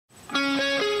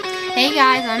Hey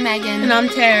guys, I'm Megan. And I'm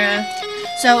Tara.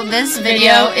 So this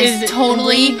video is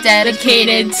totally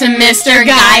dedicated to Mr.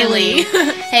 Guiley.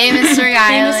 Hey Mr.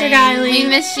 Guiley. Hey Mr. Guiley. We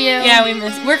missed you. Yeah, we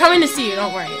missed. We're coming to see you,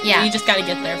 don't worry. Yeah. You just gotta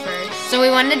get there first. So we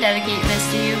wanted to dedicate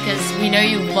this to you because we know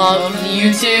you love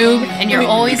YouTube and you're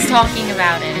always talking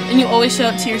about it. And you always show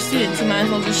up to your students. You might as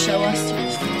well just show us to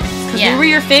your students. Because Yeah. we were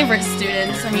your favorite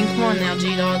students. I mean, come on now,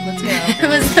 G-Dog, let's go. It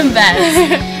was the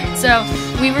best. So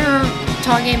we were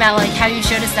talking about like how you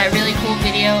showed us that really cool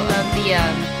video of the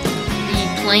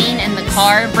plane and the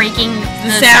car breaking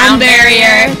the sound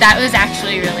barrier. That was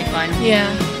actually really fun. Yeah.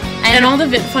 And all the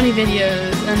funny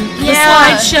videos and the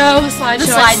Yeah. slideshow. The I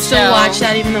slideshow. still watch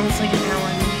that even though it's like an hour.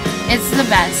 It's the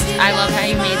best. I love how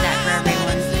you made that for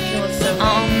everyone. It was so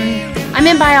I'm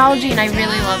in biology and I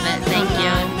really love it. Thank you.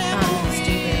 I'm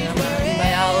stupid. I'm not in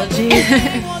biology.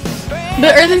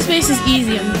 But Earth and Space is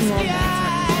easy.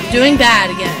 I'm doing bad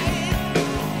again.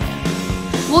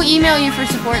 We'll email you for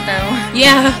support though.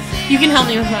 Yeah, you can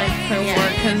help me with my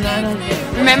homework because I don't get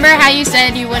it. Remember how you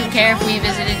said you wouldn't care if we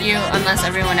visited you unless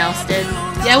everyone else did?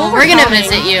 Yeah, well, we're gonna coming.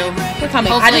 visit you. We're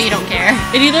coming. Hopefully you don't care.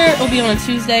 It either will be on a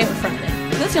Tuesday or Friday.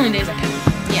 That's the only days I can.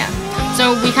 Yeah.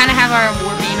 So we kind of have our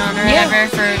award being on or whatever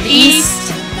for the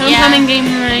East. Homecoming game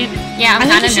tonight. Yeah,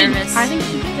 I'm kind of nervous. I think you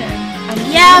should be there.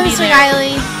 Yeah, Mr.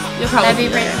 Guiley. You'll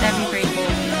probably That'd be pretty cool.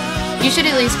 You should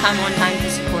at least come one time to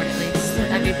support at least.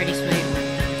 That'd be pretty sweet.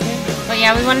 But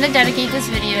yeah, we wanted to dedicate this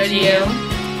video to you.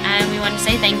 And we want to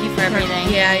say thank you for everything.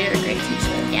 Yeah, you're a great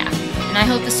teacher. Yeah. And I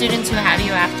hope the students who had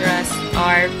you after us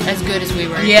are as good as we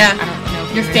were. Yeah. I don't know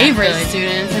if Your we were favorite that good.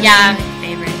 students. Yeah,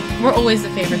 favorite. We're always the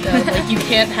favorite though. Like you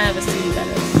can't have a student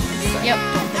better. So. Yep.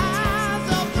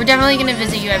 We're definitely going to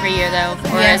visit you every year though,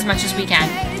 or as much as we can.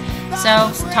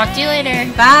 So, talk to you later.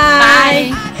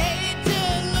 Bye. Bye.